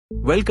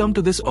Welcome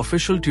to this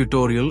official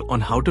tutorial on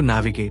how to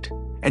navigate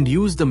and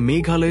use the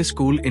Meghalaya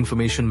School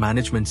Information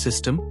Management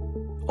System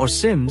or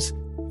SIMS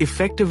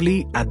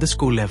effectively at the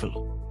school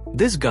level.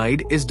 This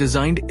guide is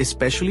designed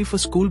especially for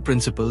school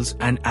principals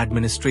and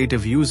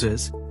administrative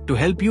users to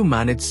help you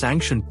manage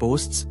sanctioned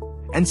posts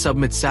and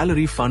submit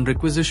salary fund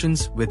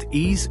requisitions with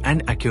ease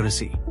and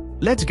accuracy.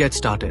 Let's get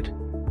started.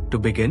 To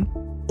begin,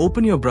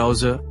 open your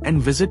browser and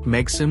visit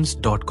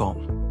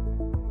MEG-SIMS.com.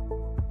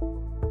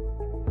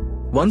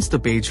 Once the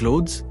page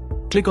loads,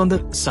 click on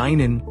the Sign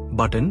In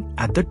button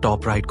at the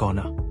top right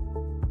corner.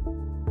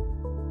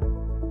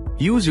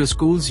 Use your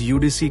school's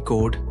UDC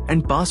code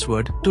and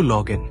password to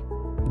log in.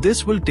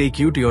 This will take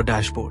you to your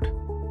dashboard.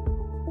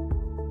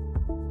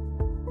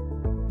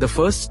 The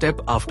first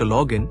step after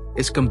login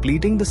is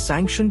completing the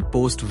Sanctioned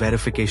Post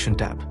Verification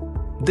tab.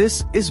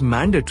 This is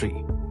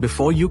mandatory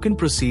before you can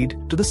proceed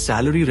to the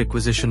Salary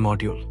Requisition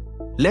module.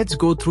 Let's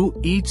go through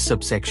each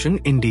subsection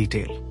in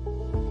detail.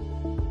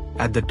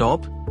 At the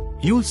top,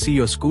 you'll see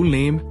your school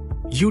name,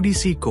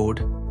 UDC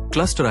code,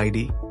 cluster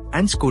ID,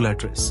 and school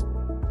address.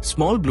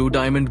 Small blue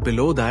diamond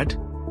below that,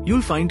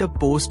 you'll find a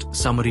post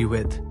summary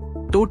with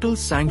total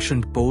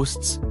sanctioned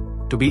posts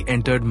to be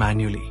entered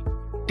manually,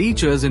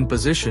 teachers in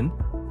position,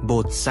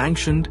 both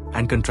sanctioned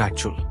and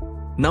contractual,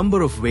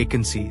 number of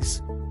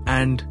vacancies,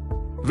 and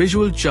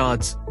visual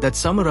charts that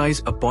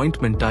summarize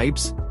appointment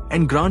types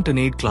and grant and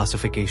aid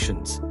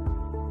classifications.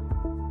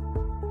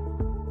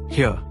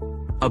 Here,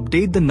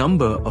 update the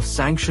number of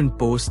sanctioned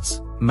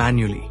posts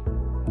manually.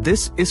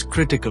 This is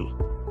critical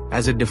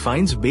as it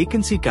defines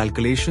vacancy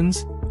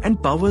calculations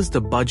and powers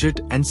the budget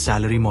and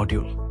salary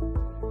module.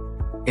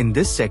 In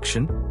this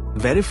section,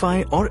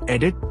 verify or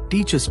edit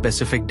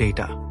teacher-specific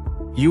data.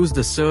 Use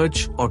the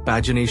search or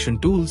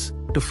pagination tools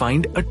to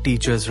find a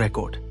teacher's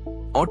record.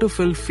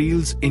 Autofill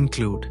fields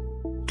include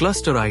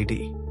cluster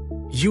ID,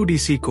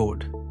 UDC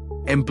code,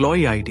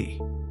 employee ID,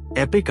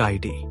 EPIC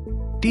ID,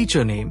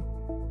 teacher name,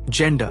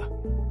 gender,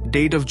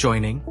 date of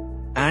joining,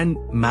 and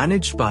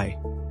managed by.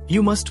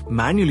 You must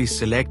manually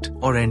select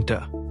or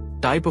enter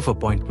type of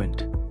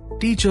appointment,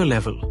 teacher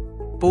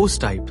level,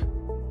 post type,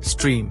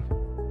 stream,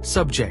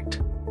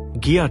 subject,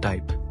 GIA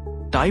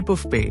type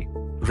of pay,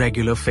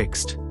 regular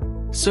fixed,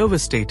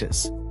 service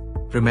status.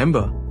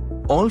 Remember,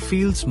 all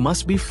fields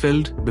must be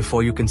filled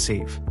before you can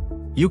save.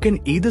 You can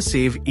either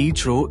save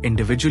each row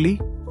individually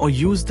or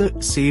use the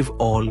Save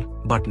All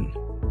button.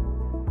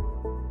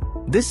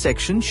 This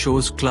section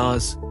shows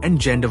class and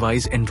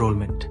gender-wise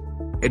enrollment.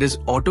 It is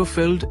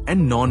auto-filled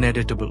and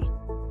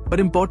non-editable, but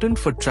important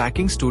for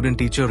tracking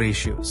student-teacher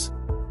ratios.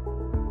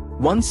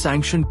 Once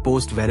sanctioned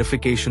post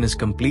verification is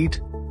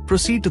complete,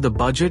 proceed to the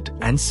Budget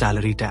and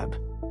Salary tab.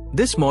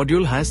 This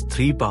module has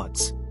 3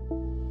 parts.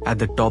 At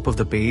the top of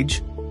the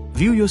page,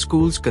 view your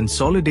school's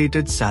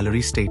consolidated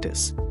salary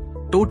status,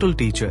 total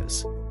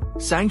teachers,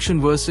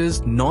 sanctioned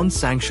versus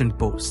non-sanctioned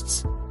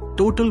posts,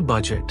 total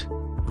budget,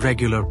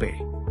 regular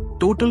pay,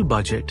 total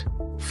budget,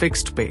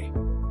 fixed pay,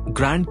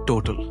 grand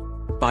total,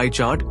 pie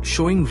chart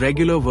showing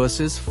regular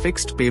versus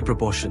fixed pay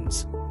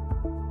proportions.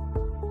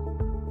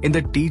 In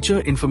the teacher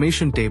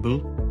information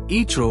table,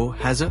 each row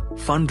has a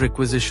Fund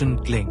Requisition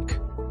link.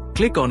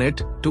 Click on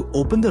it to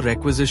open the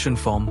requisition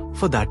form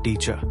for that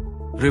teacher.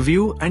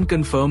 Review and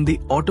confirm the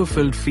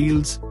auto-filled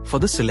fields for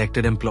the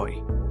selected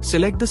employee.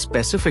 Select the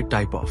specific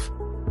type of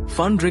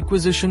fund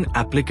requisition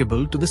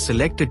applicable to the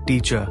selected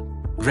teacher,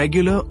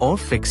 regular or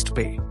fixed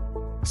pay.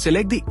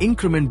 Select the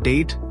increment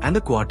date and the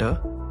quarter,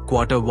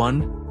 quarter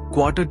 1,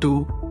 quarter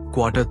 2,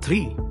 quarter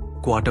 3,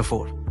 quarter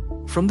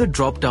 4 from the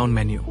drop-down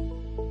menu.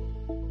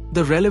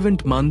 The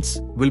relevant months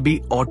will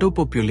be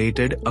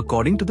auto-populated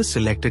according to the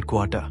selected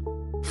quarter.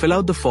 Fill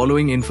out the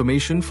following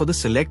information for the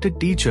selected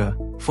teacher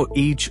for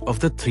each of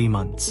the 3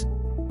 months.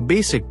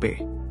 Basic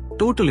pay,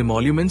 total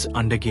emoluments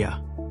under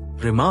GIA,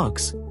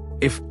 remarks,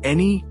 if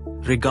any,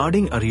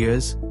 regarding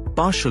arrears,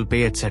 partial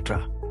pay,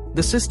 etc.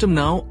 The system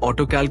now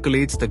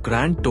auto-calculates the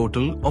grand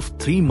total of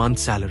 3-month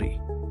salary.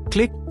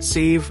 Click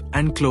Save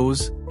and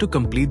Close to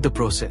complete the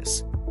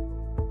process.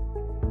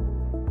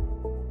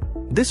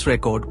 This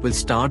record will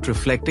start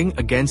reflecting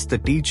against the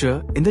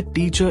teacher in the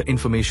Teacher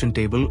Information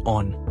table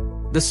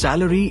on the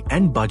Salary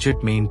and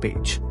Budget main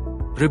page.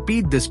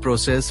 Repeat this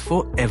process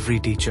for every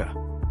teacher.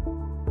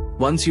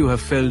 Once you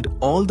have filled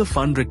all the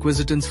fund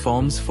requisitions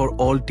forms for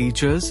all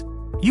teachers,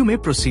 you may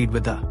proceed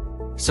with the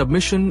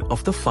submission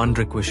of the fund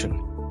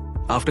requisition.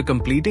 After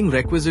completing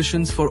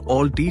requisitions for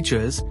all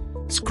teachers,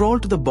 scroll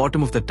to the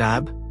bottom of the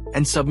tab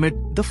and submit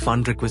the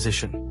fund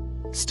requisition.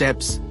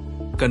 Steps: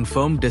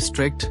 confirm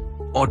district,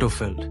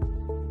 autofilled.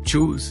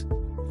 Choose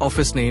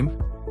office name,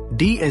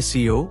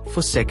 DSEO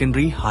for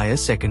secondary higher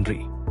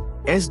secondary,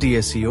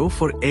 SDSEO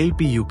for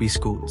LP-UP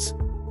schools.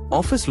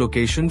 Office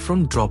location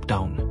from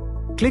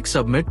drop-down. Click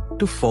Submit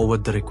to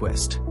forward the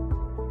request.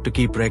 To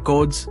keep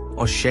records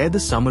or share the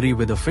summary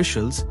with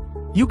officials,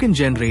 you can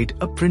generate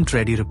a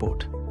print-ready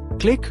report.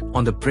 Click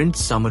on the Print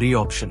Summary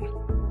option.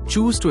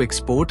 Choose to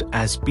export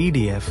as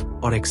PDF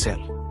or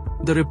Excel.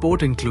 The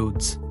report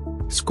includes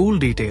school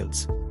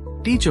details,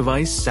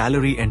 teacher-wise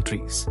salary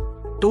entries,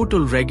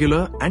 total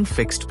regular and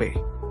fixed pay,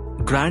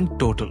 grand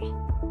total.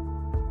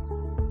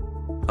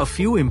 A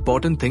few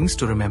important things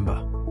to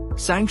remember.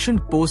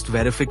 Sanctioned post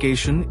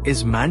verification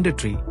is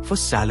mandatory for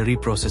salary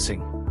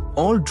processing.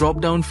 All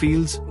drop-down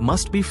fields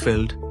must be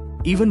filled.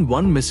 Even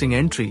one missing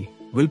entry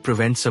will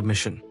prevent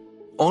submission.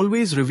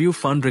 Always review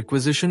fund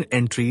requisition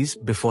entries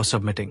before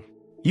submitting.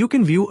 You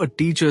can view a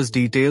teacher's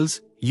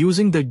details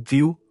using the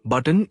View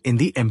button in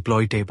the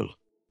Employee table.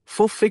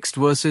 For fixed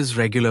versus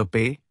regular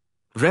pay,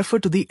 refer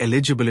to the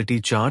eligibility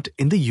chart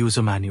in the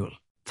user manual.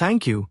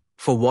 Thank you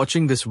for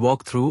watching this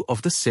walkthrough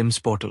of the SIMS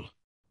portal.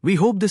 We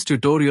hope this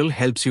tutorial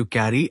helps you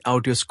carry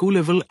out your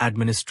school-level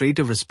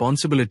administrative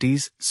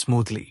responsibilities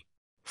smoothly.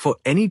 For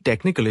any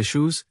technical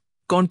issues,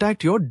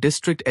 contact your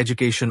district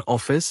education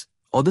office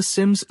or the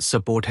SIMS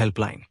support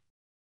helpline.